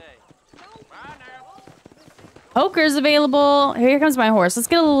good day. Bye now. Poker's available. Here comes my horse. Let's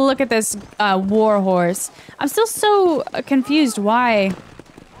get a look at this war horse. I'm still so confused. Why?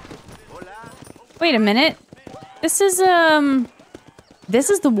 Wait a minute. This is the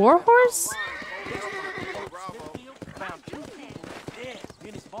war horse?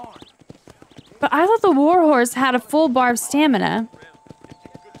 But I thought the war horse had a full bar of stamina.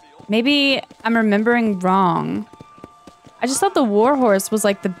 Maybe I'm remembering wrong. I just thought the war horse was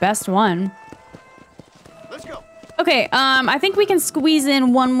like the best one. Let's go. Okay, I think we can squeeze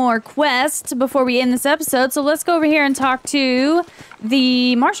in one more quest before we end this episode. So let's go over here and talk to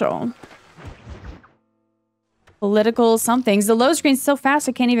the marshal. Political somethings. The load screen's so fast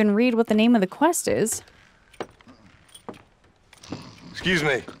I can't even read what the name of the quest is. Excuse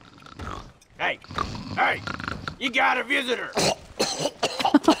me. Hey, you got a visitor.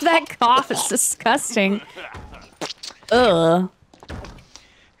 That cough is disgusting. Ugh.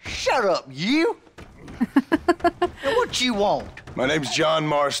 Shut up, you! Now, what you want? My name's John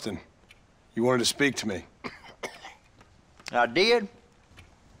Marston. You wanted to speak to me. I did?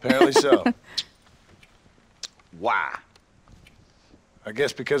 Apparently so. Why? I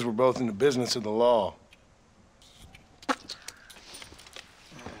guess because we're both in the business of the law.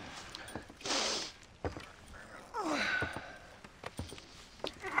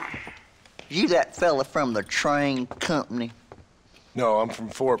 You that fella from the train company? No, I'm from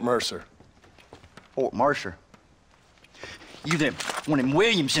Fort Mercer. Fort Mercer? You them, one of them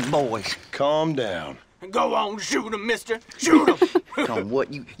Williamson boys. Calm down. Go on, shoot him, mister. Shoot him. Come on,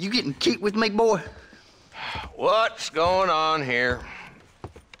 what, you getting kicked with me, boy? What's going on here?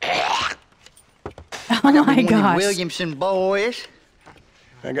 Oh One my of them gosh. Williamson boys.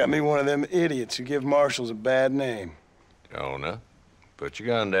 I got me one of them idiots who give marshals a bad name. Jonah, put your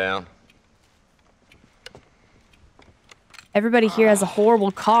gun down. Everybody here has a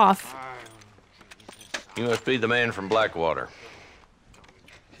horrible cough. You must be the man from Blackwater.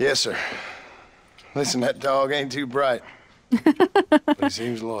 Yes, sir. Listen, that dog ain't too bright. But he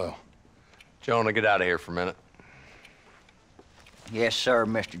seems loyal. Jonah, get out of here for a minute. Yes, sir,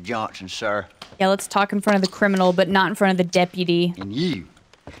 Mr. Johnson, sir. Yeah, let's talk in front of the criminal, but not in front of the deputy. And you.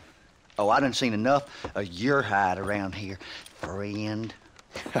 Oh, I done seen enough of your hide around here, friend.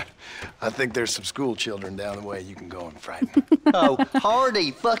 I think there's some school children down the way you can go and frighten. Oh,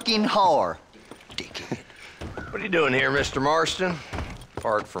 hardy fucking har. Dickhead. What are you doing here, Mr. Marston?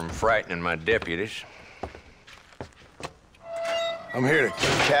 Apart from frightening my deputies. I'm here to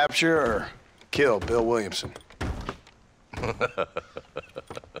capture or kill Bill Williamson.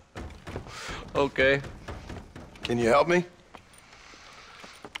 Okay. Can you help me?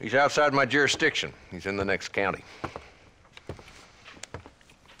 He's outside my jurisdiction. He's in the next county.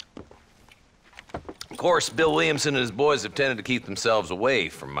 Of course, Bill Williamson and his boys have tended to keep themselves away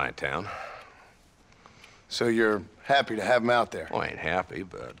from my town. So you're happy to have him out there? Well, I ain't happy,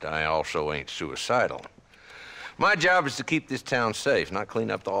 but I also ain't suicidal. My job is to keep this town safe, not clean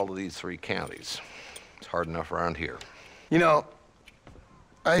up all of these 3 counties. It's hard enough around here. You know,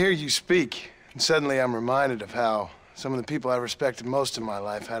 I hear you speak, and suddenly I'm reminded of how some of the people I respected most in my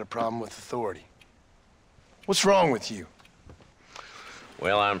life had a problem with authority. What's wrong with you?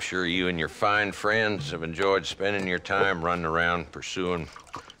 Well, I'm sure you and your fine friends have enjoyed spending your time running around pursuing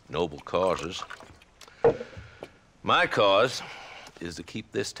noble causes. My cause is to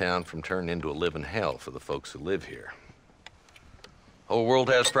keep this town from turning into a living hell for the folks who live here. Whole world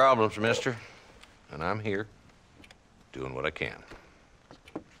has problems, mister, and I'm here doing what I can.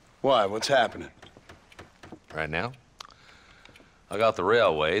 Why? What's happening? Right now, I got the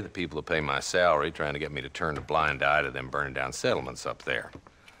railway, the people who pay my salary, trying to get me to turn a blind eye to them burning down settlements up there.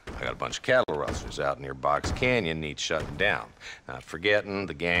 I got a bunch of cattle rustlers out near Box Canyon needs shutting down. Not forgetting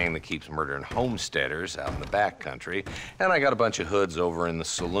the gang that keeps murdering homesteaders out in the back country. And I got a bunch of hoods over in the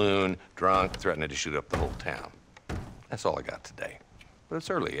saloon, drunk, threatening to shoot up the whole town. That's all I got today. But it's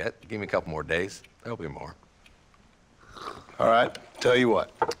early yet. Give me a couple more days. There'll be more. All right, tell you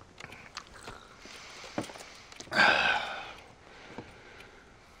what.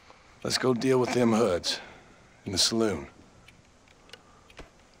 Let's go deal with them hoods in the saloon.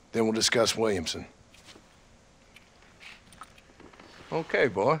 Then we'll discuss Williamson. Okay,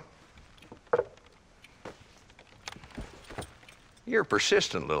 boy. You're a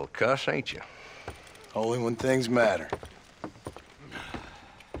persistent little cuss, ain't you? Only when things matter.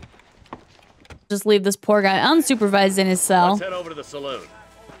 Just leave this poor guy unsupervised in his cell. Let's head over to the saloon.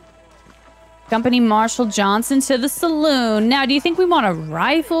 Company Marshal Johnson to the saloon. Now, do you think we want a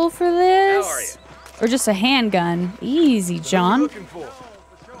rifle for this? How are you? Or just a handgun? Easy, John.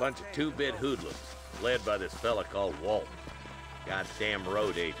 A bunch of 2-bit hoodlums, led by this fella called Walt. Goddamn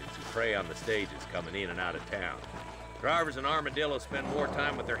road agents who prey on the stages coming in and out of town. Drivers in Armadillo spend more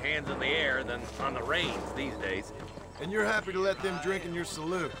time with their hands in the air than on the reins these days. And you're happy to let them drink in your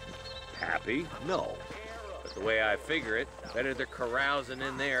saloon? Happy? No. But the way I figure it, better they're carousing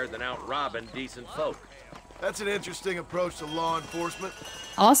in there than out robbing decent folk. That's an interesting approach to law enforcement.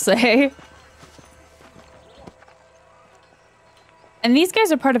 I'll say. And these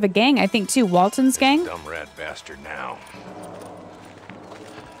guys are part of a gang, I think, too. Walton's gang. Dumb rat bastard now.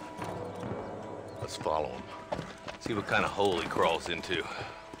 Let's follow him. See what kind of hole he crawls into.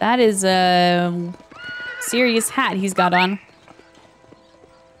 That is a serious hat he's got on.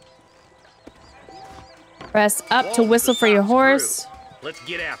 Press up to whistle for your horse. Let's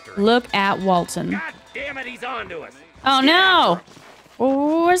get after it. Look at Walton. God damn it, he's on to us. Oh no!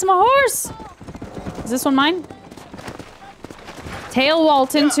 Where's my horse? Is this one mine? Tail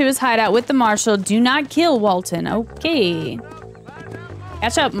Walton to his hideout with the marshal. Do not kill Walton. Okay.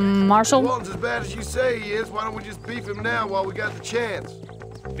 Catch up, Marshal. Walton's as bad as you say he is. Why don't we just beef him now while we got the chance?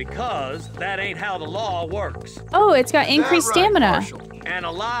 Because that ain't how the law works. Oh, it's got increased stamina. And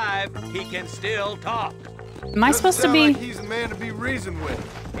alive, he can still talk. Am I supposed to be? Like he's a man to be reasoned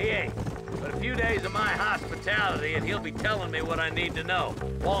with. He ain't. But a few days of my hospitality and he'll be telling me what I need to know.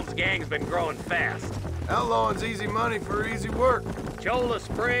 Walton's gang's been growing fast. Outlawing's easy money for easy work. Cholla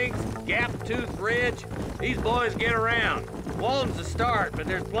Springs, Gap Tooth Ridge. These boys get around. Walton's the start, but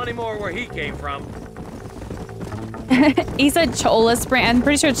there's plenty more where he came from. He said Cholla Springs. I'm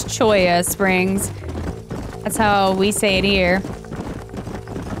pretty sure it's Cholla Springs. That's how we say it here.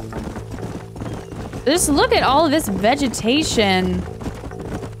 Just look at all of this vegetation.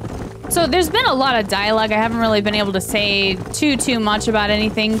 So there's been a lot of dialogue. I haven't really been able to say too much about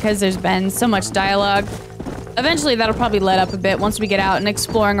anything because there's been so much dialogue. Eventually that'll probably let up a bit once we get out and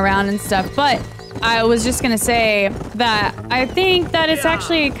exploring around and stuff. But I was just gonna say that I think that it's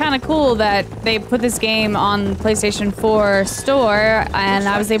actually kind of cool that they put this game on PlayStation 4 store, and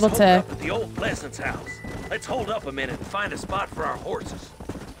I was able to. At the old Pleasance house. Let's hold up a minute and find a spot for our horses.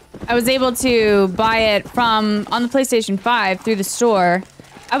 I was able to buy it on the PlayStation 5 through the store.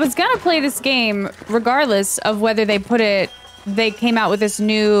 I was gonna play this game regardless of whether they came out with this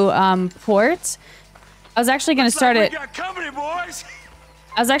new port. I was actually gonna start it.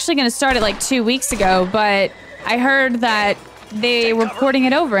 I was actually gonna start it like 2 weeks ago, but I heard that they were porting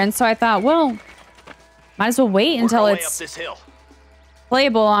it over, and so I thought, well, might as well wait until it's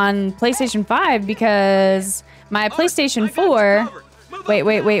playable on PlayStation 5 because my PlayStation 4.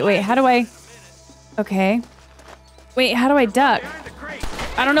 Wait. How do I? Okay. Wait, how do I duck?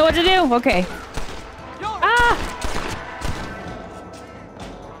 I don't know what to do. Okay. Ah!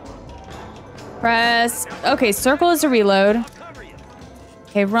 Press. Okay, circle is a reload.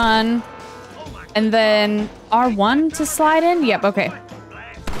 Okay, run. And then R1 to slide in? Yep, okay.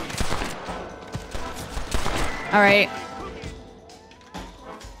 Alright.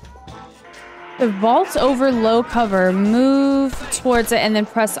 The vault over low cover. Move towards it and then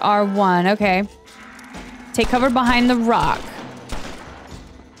press R1. Okay. Take cover behind the rock.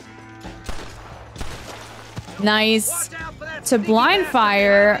 Nice. To blind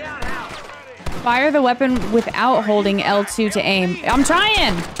fire, fire the weapon without holding L2 to aim. I'm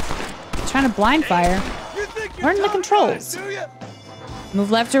trying to blind fire. Learn the controls.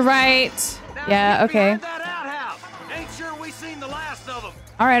 Move left or right. Yeah, okay.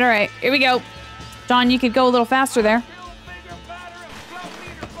 All right. Here we go. John, you could go a little faster there.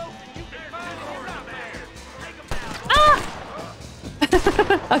 Ah!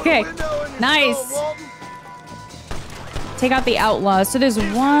 Okay. Nice. Take out the outlaws. So there's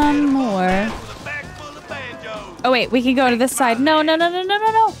one more. Oh wait, we can go to this side. No.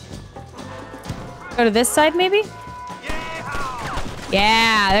 Go to this side maybe?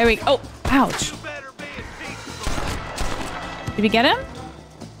 Yeah, there we go. Oh, ouch. Did we get him?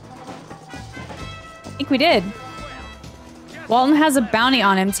 I think we did. Walton has a bounty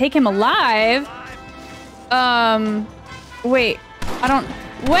on him. Take him alive. Wait.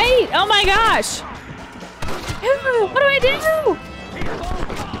 Wait, oh my gosh. What do I do?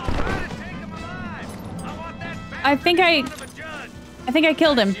 I think I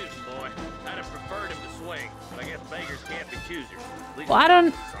killed him. Well, I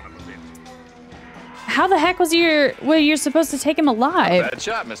don't. How the heck were you supposed to take him alive? Bad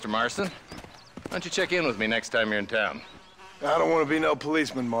shot, Mr. Marston. Why don't you check in with me next time you're in town? I don't want to be no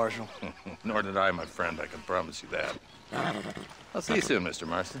policeman, Marshal. Nor did I, my friend. I can promise you that. I'll see you soon, Mr.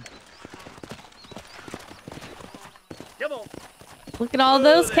 Marston. Come on. Look at all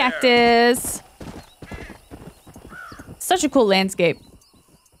those cactus. Such a cool landscape.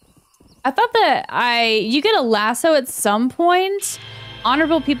 I thought that you get a lasso at some point.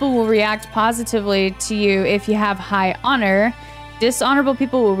 Honorable people will react positively to you if you have high honor. Dishonorable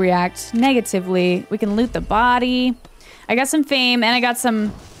people will react negatively. We can loot the body. I got some fame and I got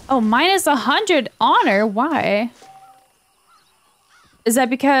some... Oh, minus 100 honor. Why? Is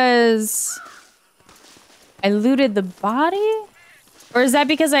that because I looted the body? Or is that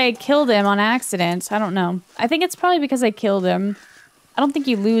because I killed him on accident? I don't know. I think it's probably because I killed him. I don't think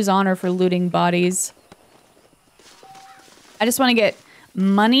you lose honor for looting bodies. I just want to get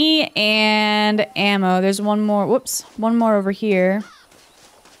money and ammo. There's one more. Whoops. One more over here.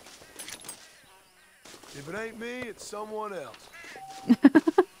 If it ain't me, it's someone else.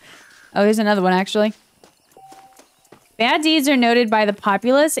 Oh, there's another one, actually. Bad deeds are noted by the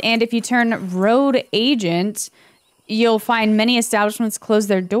populace, and if you turn road agent, you'll find many establishments close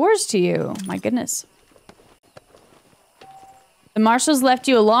their doors to you. My goodness. The marshals left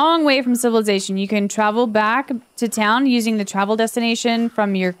you a long way from civilization. You can travel back to town using the travel destination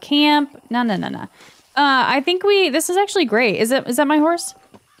from your camp. No. I think this is actually great. Is that my horse?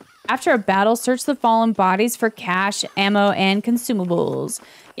 After a battle, search the fallen bodies for cash, ammo, and consumables.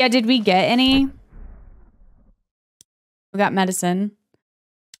 Yeah, did we get any? We got medicine.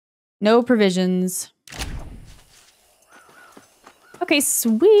 No provisions. Okay,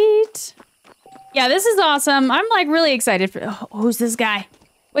 sweet. Yeah, this is awesome. I'm like really excited for. Oh, who's this guy?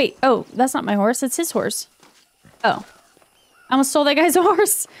 Wait. Oh, that's not my horse. It's his horse. Oh, I almost stole that guy's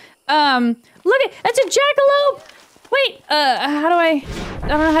horse. Look at that's a jackalope. Wait. How do I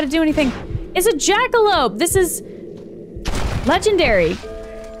don't know how to do anything. It's a jackalope. This is legendary.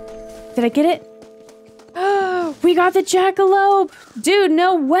 Did I get it? Oh, we got the jackalope. Dude,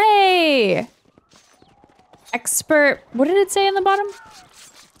 no way. Expert. What did it say on the bottom?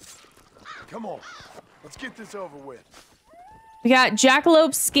 Come on, let's get this over with. We got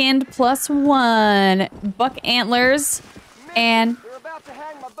jackalope skinned +1, buck antlers, and They're about to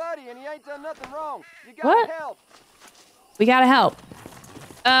hang my buddy, and he ain't done nothing wrong. You gotta what? help. We gotta help.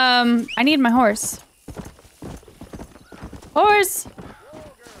 I need my horse. Horse.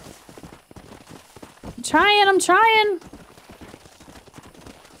 I'm trying.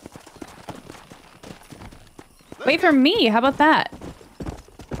 Wait for me. How about that?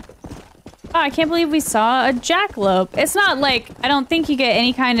 Oh, I can't believe we saw a jackalope. It's not like, I don't think you get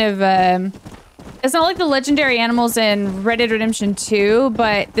any kind of, it's not like the legendary animals in Red Dead Redemption 2,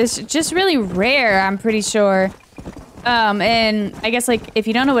 but this is just really rare, I'm pretty sure. And I guess like, if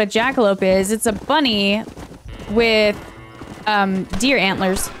you don't know what a jackalope is, it's a bunny with, deer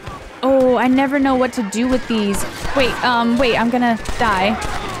antlers. Oh, I never know what to do with these. Wait, I'm gonna die.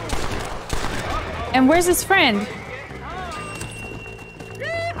 And where's his friend?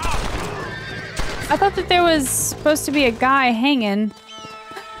 I thought that there was supposed to be a guy hanging.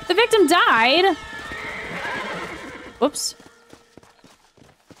 The victim died. Whoops.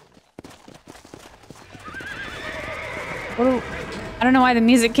 I don't know why the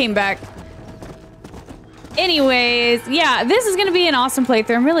music came back. Anyways, yeah, this is gonna be an awesome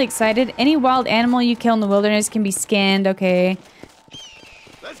playthrough. I'm really excited. Any wild animal you kill in the wilderness can be skinned. Okay.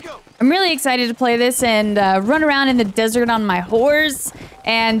 Let's go. I'm really excited to play this and run around in the desert on my horse.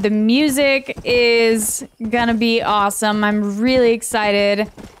 And the music is gonna be awesome. I'm really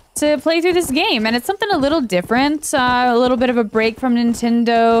excited to play through this game. And it's something a little different. A little bit of a break from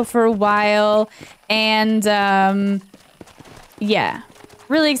Nintendo for a while. And, yeah.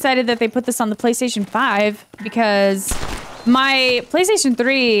 Really excited that they put this on the PlayStation 5. Because my PlayStation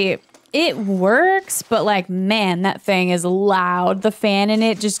 3... it works, but like, man, that thing is loud. The fan in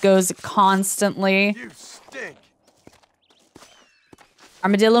it just goes constantly. You stink.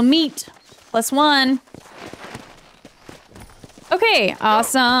 Armadillo meat, +1. Okay,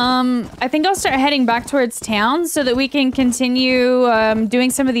 awesome. I think I'll start heading back towards town so that we can continue doing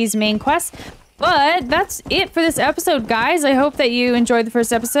some of these main quests. But that's it for this episode, guys. I hope that you enjoyed the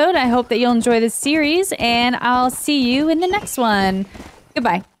first episode. I hope that you'll enjoy this series, and I'll see you in the next one.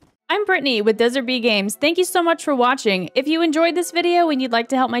 Goodbye. I'm Brittany with DesertBeeGames. Thank you so much for watching. If you enjoyed this video and you'd like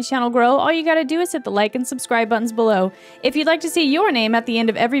to help my channel grow, all you gotta do is hit the like and subscribe buttons below. If you'd like to see your name at the end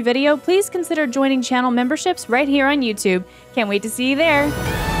of every video, please consider joining channel memberships right here on YouTube. Can't wait to see you there.